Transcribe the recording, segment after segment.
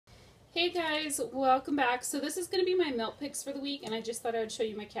Hey guys, welcome back. So this is going to be my melt picks for the week, and I just thought I would show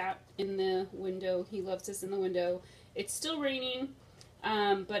you my cat in the window. He loves us in the window. It's still raining,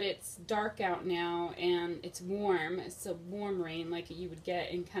 but it's dark out now, and it's warm. It's a warm rain like you would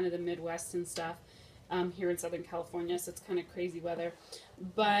get in kind of the Midwest and stuff here in Southern California, so it's kind of crazy weather.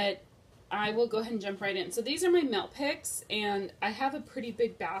 But I will go ahead and jump right in. So these are my melt picks, and I have a pretty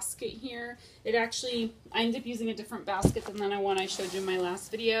big basket here. I ended up using a different basket than the one I showed you in my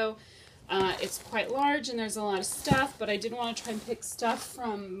last video. It's quite large and there's a lot of stuff, but I did want to try and pick stuff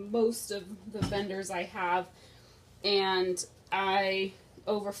from most of the vendors I have, and I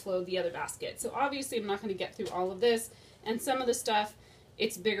overflowed the other basket. So obviously I'm not going to get through all of this, and some of the stuff,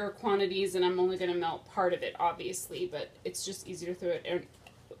 it's bigger quantities and I'm only going to melt part of it, obviously, but it's just easier to throw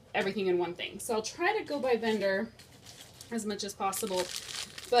everything in one thing. So I'll try to go by vendor as much as possible.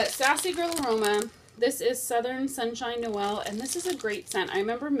 But Sassy Girl Aroma, this is Southern Sunshine Noel, and this is a great scent. I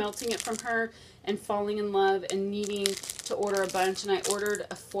remember melting it from her and falling in love and needing to order a bunch, and I ordered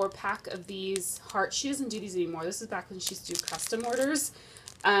a 4-pack of these hearts. She doesn't do these anymore. This is back when she used to do custom orders.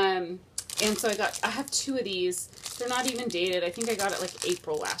 And so I have 2 of these. They're not even dated. I think I got it like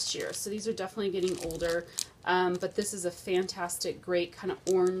April last year. So these are definitely getting older. But this is a fantastic, great kind of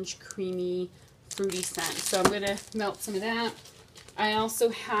orange, creamy, fruity scent. So I'm going to melt some of that. I also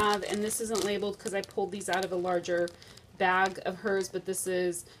have, and this isn't labeled because I pulled these out of a larger bag of hers, but this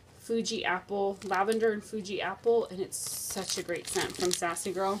is Fuji Apple, lavender and Fuji Apple, and it's such a great scent from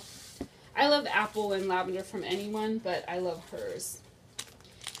Sassy Girl. I love apple and lavender from anyone, but I love hers.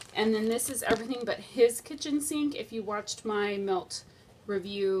 And then this is Everything But His Kitchen Sink. If you watched my melt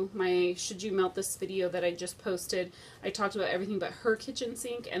review, my Should You Melt This video that I just posted, I talked about everything but her kitchen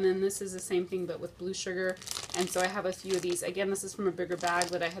sink, and then this is the same thing but with blue sugar. And so I have a few of these. Again, this is from a bigger bag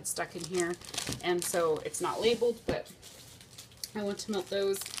that I had stuck in here, and so it's not labeled, but I want to melt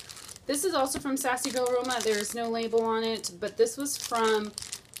those. This is also from Sassy Girl Aroma. There's no label on it, but this was from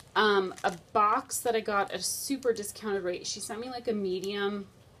a box that I got at a super discounted rate. She sent me like a medium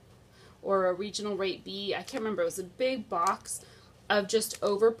or a regional rate B. I can't remember. It was a big box of just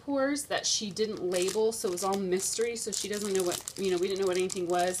overpours that she didn't label, so it was all mystery, so she doesn't know what, we didn't know what anything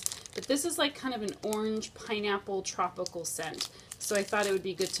was. But this is like kind of an orange pineapple tropical scent, so I thought it would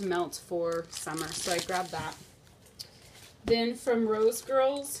be good to melt for summer, so I grabbed that. Then from Rose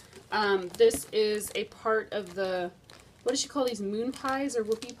Girls, this is a part of the, what does she call these, moon pies or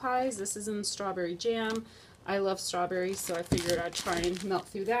whoopie pies? This is in strawberry jam. I love strawberries, so I figured I'd try and melt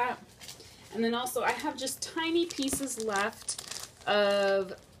through that. And then also I have just tiny pieces left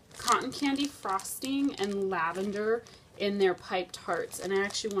of cotton candy frosting and lavender in their piped hearts, and I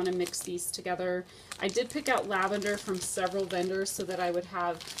actually want to mix these together. I did pick out lavender from several vendors so that I would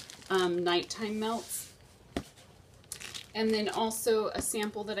have nighttime melts. And then also a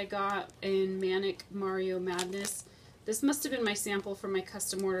sample that I got in Manic Mario Madness. This must have been my sample from my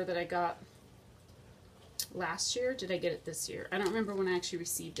custom order that I got last year. Did I get it this year? I don't remember when I actually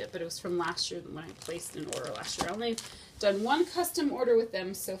received it, but it was from last year when I placed an order last year. I only done 1 custom order with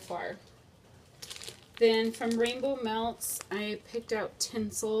them so far. Then from Rainbow Melts, I picked out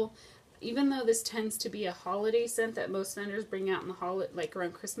Tinsel. Even though this tends to be a holiday scent that most vendors bring out in the holiday, like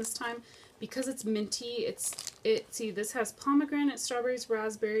around Christmas time, because it's minty, see, this has pomegranate, strawberries,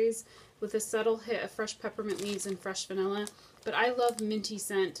 raspberries, with a subtle hit of fresh peppermint leaves and fresh vanilla. But I love minty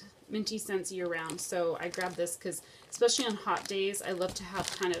scents year round, so I grabbed this because, especially on hot days, I love to have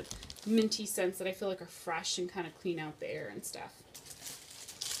kind of minty scents that I feel like are fresh and kind of clean out the air and stuff.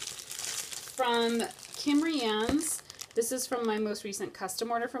 From Kim Rianne's, this is from my most recent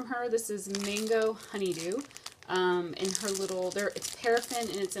custom order from her. This is Mango Honeydew. In her little, it's paraffin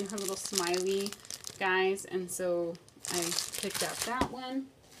and it's in her little smiley guys, and so I picked out that one.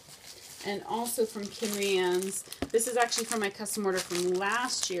 And also from Kim Rianne's, this is actually from my custom order from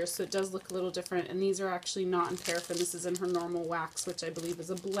last year, so it does look a little different, and these are actually not in paraffin. This is in her normal wax, which I believe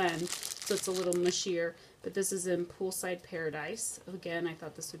is a blend, so it's a little mushier, but this is in Poolside Paradise. Again, I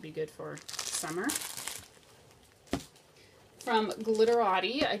thought this would be good for summer. From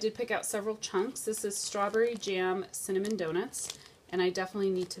Glitterati, I did pick out several chunks. This is Strawberry Jam Cinnamon Donuts, and I definitely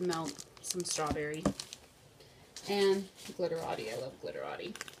need to melt some strawberry. And Glitterati, I love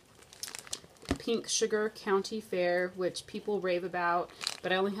Glitterati. Pink Sugar County Fair, which people rave about,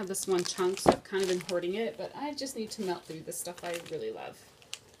 but I only have this 1 chunk, so I've kind of been hoarding it, but I just need to melt through the stuff I really love.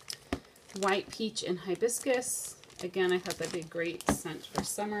 White Peach and Hibiscus. Again, I thought that'd be a great scent for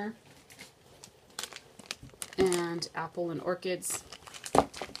summer. And Apple and Orchids.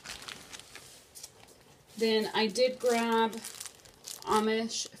 Then I did grab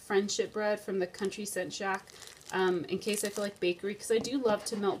Amish Friendship Bread from the Country Scent Shack. in case I feel like bakery, because I do love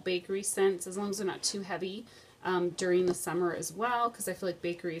to melt bakery scents as long as they're not too heavy during the summer as well, because I feel like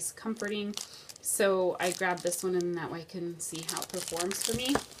bakery is comforting. So I grabbed this one, and that way I can see how it performs for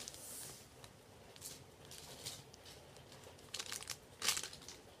me.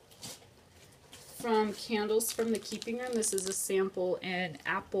 From Candles from the Keeping Room, this is a sample in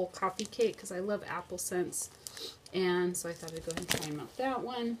apple coffee cake, because I love apple scents, and so I thought I'd go ahead and try and melt that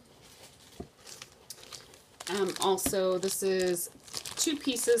one. Also, this is 2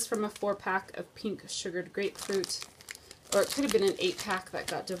 pieces from a 4-pack of pink sugared grapefruit, or it could have been an 8-pack that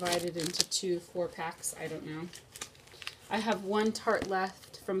got divided into 2 4-packs, I don't know. I have 1 tart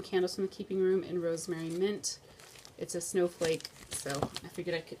left from Candles from the Keeping Room in rosemary mint. It's a snowflake, so I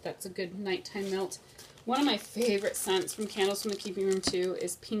figured that's a good nighttime melt. One of my favorite scents from Candles from the Keeping Room too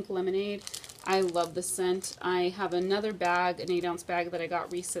is Pink Lemonade. I love the scent. I have another bag, an 8-ounce bag that I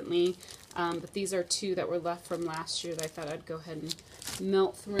got recently, but these are 2 that were left from last year that I thought I'd go ahead and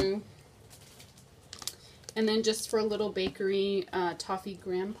melt through. And then just for a little bakery toffee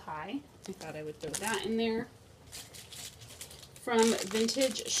graham pie, I thought I would throw that in there. From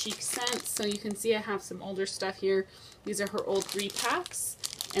Vintage Chic Scents, so you can see I have some older stuff here. These are her old 3-packs,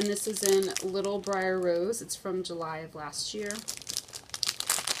 and this is in Little Briar Rose. It's from July of last year.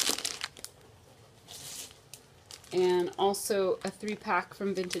 And also a 3-pack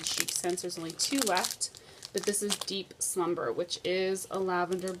from Vintage Chic Scents. There's only 2 left, but this is Deep Slumber, which is a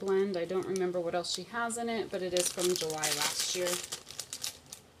lavender blend. I don't remember what else she has in it, but it is from July last year.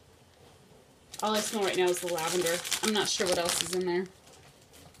 All I smell right now is the lavender. I'm not sure what else is in there.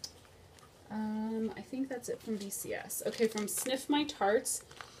 I think that's it from BCS. Okay, from Sniff My Tarts.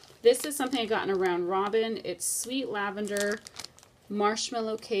 This is something I got in a Round Robin. It's sweet lavender,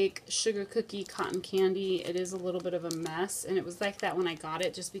 marshmallow cake, sugar cookie, cotton candy. It is a little bit of a mess, and it was like that when I got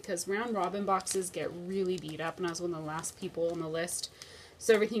it, just because Round Robin boxes get really beat up, and I was one of the last people on the list,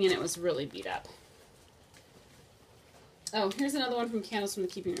 so everything in it was really beat up. Oh, here's another one from Candles from the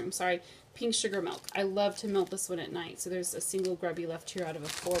Keeping Room. Sorry, Pink Sugar Milk. I love to melt this one at night, so there's a single grubby left here out of a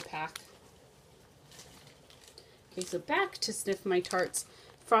 4-pack. Okay, so back to Sniff My Tarts.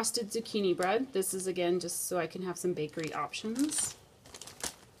 Frosted Zucchini Bread. This is, again, just so I can have some bakery options.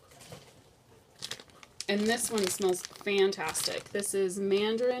 And this one smells fantastic. This is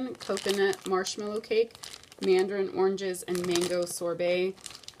Mandarin Coconut Marshmallow Cake, Mandarin Oranges, and Mango Sorbet.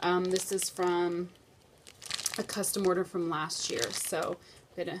 This is from a custom order from last year, so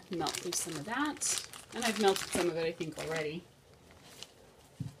I'm going to melt through some of that. And I've melted some of it, I think, already.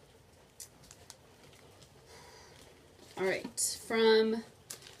 Alright, from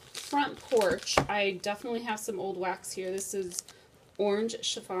Front Porch, I definitely have some old wax here. This is Orange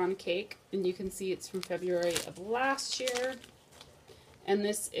Chiffon Cake, and you can see it's from February of last year. And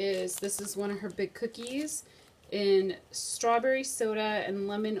this is one of her big cookies in Strawberry Soda and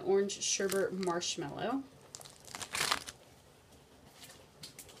Lemon Orange Sherbet Marshmallow.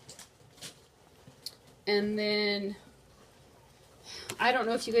 And then, I don't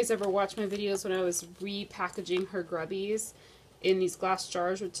know if you guys ever watched my videos when I was repackaging her grubbies in these glass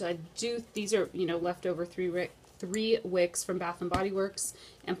jars, which I do. These are, you know, leftover 3 wicks from Bath & Body Works,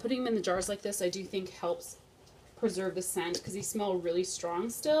 and putting them in the jars like this I do think helps preserve the scent, because these smell really strong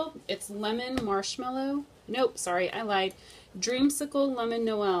still. It's Lemon Marshmallow. Nope, sorry, I lied. Dreamsicle Lemon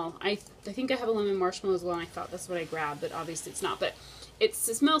Noel. I think I have a Lemon Marshmallow as well, and I thought that's what I grabbed, but obviously it's not. But it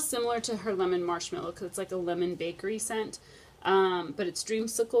smells similar to her Lemon Marshmallow, because it's like a lemon bakery scent. But it's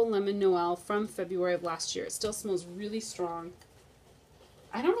Dreamsicle Lemon Noel from February of last year. It still smells really strong.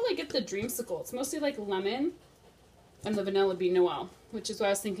 I don't really get the Dreamsicle. It's mostly like lemon, and the vanilla be Noel, which is why I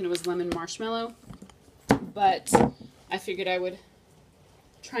was thinking it was Lemon Marshmallow. But I figured I would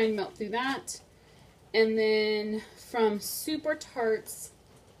try and melt through that. And then from Super Tarts,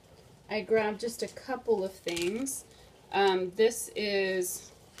 I grabbed just a couple of things. This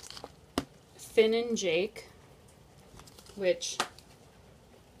is Finn and Jake, which,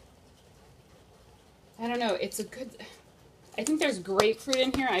 I don't know, it's a good, I think there's grapefruit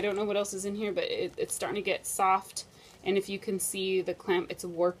in here. I don't know what else is in here, but it's starting to get soft. And if you can see the clamp, it's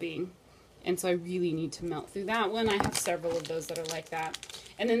warping. And so I really need to melt through that one. I have several of those that are like that.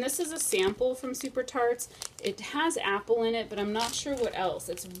 And then this is a sample from Super Tarts. It has apple in it, but I'm not sure what else.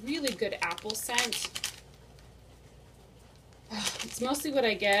 It's really good apple scent. It's mostly what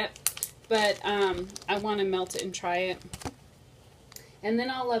I get, but I want to melt it and try it. And then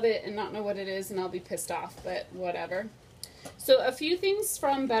I'll love it and not know what it is, and I'll be pissed off, but whatever. So a few things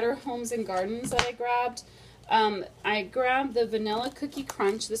from Better Homes and Gardens that I grabbed. I grabbed the Vanilla Cookie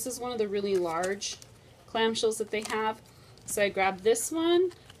Crunch. This is one of the really large clamshells that they have. So I grabbed this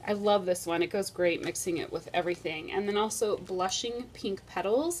one. I love this one. It goes great mixing it with everything. And then also Blushing Pink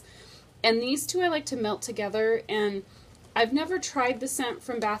Petals. And these two I like to melt together. And I've never tried the scent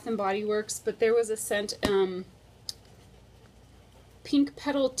from Bath & Body Works, but there was a scent, Pink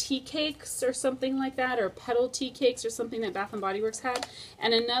Petal Tea Cakes or something like that, or Petal Tea Cakes or something that Bath & Body Works had.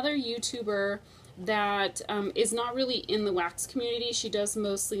 And another YouTuber that is not really in the wax community. She does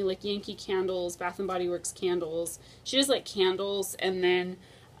mostly like Yankee candles, Bath & Body Works candles. She does like candles, and then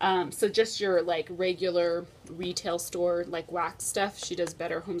so just your like regular retail store like wax stuff. She does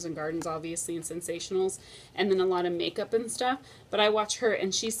Better Homes and Gardens obviously, and Sensationals, and then a lot of makeup and stuff. But I watch her,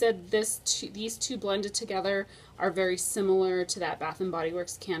 and she said these two blended together are very similar to that Bath & Body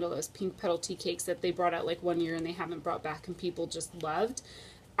Works candle, those Pink Petal Tea Cakes that they brought out like one year and they haven't brought back and people just loved.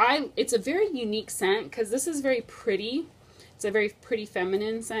 It's a very unique scent because this is very pretty. It's a very pretty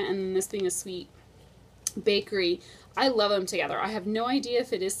feminine scent, and this being a sweet bakery, I love them together. I have no idea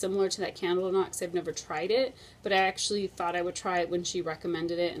if it is similar to that candle or not because I've never tried it, but I actually thought I would try it when she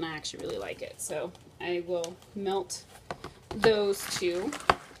recommended it, and I actually really like it. So I will melt those two.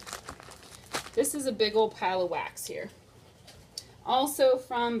 This is a big old pile of wax here. Also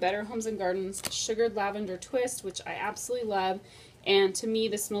from Better Homes and Gardens, Sugared Lavender Twist, which I absolutely love. And to me,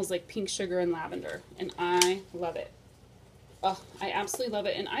 this smells like pink sugar and lavender, and I love it. Oh, I absolutely love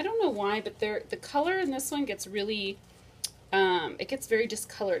it. And I don't know why, but the color in this one gets really, it gets very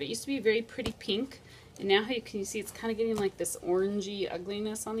discolored. It used to be very pretty pink, and now how you can see it's kind of getting like this orangey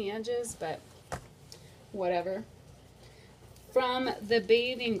ugliness on the edges, but whatever. From the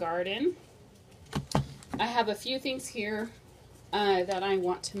Bathing Garden, I have a few things here that I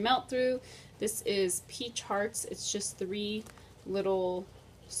want to melt through. This is Peach Hearts. It's just 3 little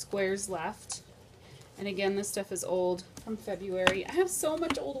squares left. And again, this stuff is old from February. I have so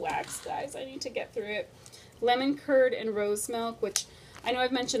much old wax, guys. I need to get through it. Lemon curd and rose milk, which I know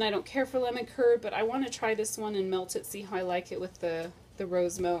I've mentioned I don't care for lemon curd, but I want to try this one and melt it, see how I like it with the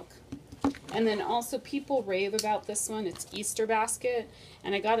rose milk. And then also people rave about this one. It's Easter Basket,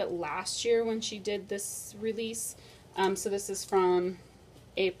 and I got it last year when she did this release. So this is from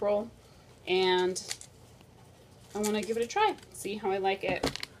April, and I want to give it a try, see how I like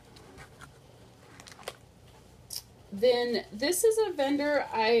it. Then this is a vendor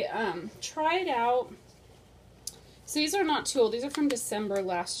I tried out. So these are not too old. These are from December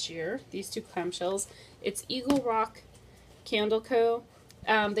last year, these two clamshells. It's Eagle Rock Candle Co.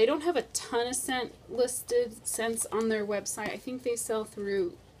 They don't have a ton of scents on their website. I think they sell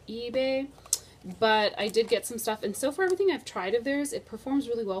through eBay. But I did get some stuff, and so far everything I've tried of theirs, it performs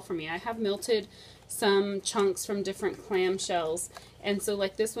really well for me. I have melted some chunks from different clamshells, and so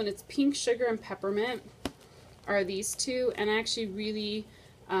like this one, it's Pink Sugar and Peppermint are these two, and I actually really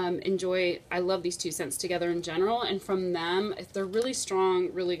I love these two scents together in general, and from them, they're really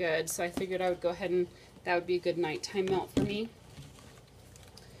strong, really good, so I figured I would go ahead and that would be a good nighttime melt for me.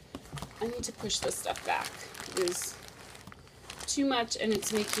 I need to push this stuff back. It is too much, and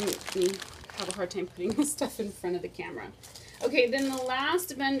it's making me have a hard time putting this stuff in front of the camera. Okay, then the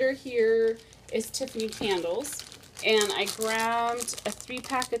last vendor here is Tiffany Candles, and I grabbed a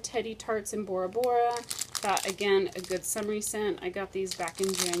 3-pack of Teddy Tarts in Bora Bora. Got, again, a good summery scent. I got these back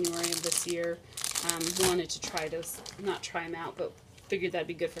in January of this year. Wanted to try those, not try them out, but figured that'd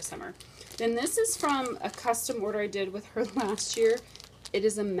be good for summer. Then this is from a custom order I did with her last year. It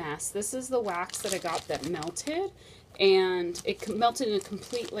is a mess. This is the wax that I got that melted, and it melted in a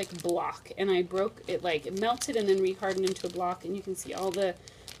complete like block, and I broke it, like it melted and then rehardened into a block, and you can see all the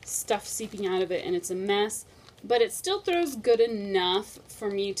stuff seeping out of it, and it's a mess, but it still throws good enough for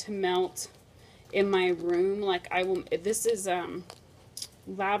me to melt in my room. Like I will, this is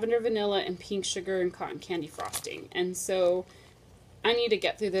lavender, vanilla, and pink sugar and cotton candy frosting, and so I need to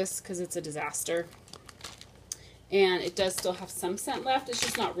get through this because it's a disaster. And it does still have some scent left. It's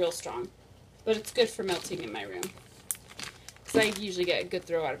just not real strong, but it's good for melting in my room because I usually get a good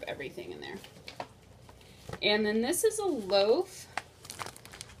throw out of everything in there. And then this is a loaf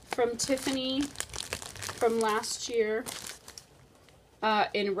from Tiffany from last year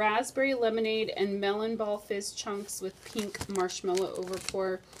in raspberry lemonade and melon ball fizz chunks with pink marshmallow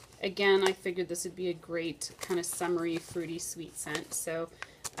overpour. Again, I figured this would be a great kind of summery, fruity, sweet scent. So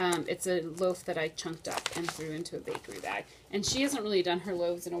it's a loaf that I chunked up and threw into a bakery bag. And she hasn't really done her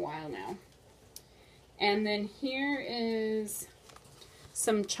loaves in a while now. And then here is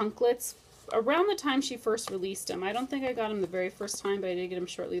some chunklets. Around the time she first released them. I don't think I got them the very first time, but I did get them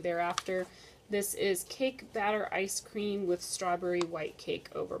shortly thereafter. This is cake batter ice cream with strawberry white cake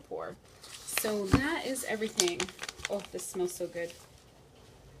overpour. So that is everything. Oh, this smells so good.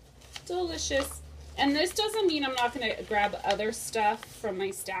 Delicious. And this doesn't mean I'm not going to grab other stuff from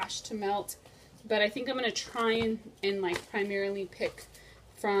my stash to melt, but I think I'm going to try and like primarily pick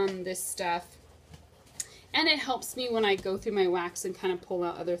from this stuff. And it helps me when I go through my wax and kind of pull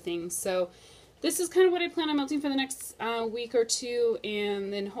out other things. So this is kind of what I plan on melting for the next week or two,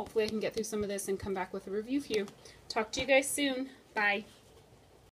 and then hopefully I can get through some of this and come back with a review for you. Talk to you guys soon. Bye.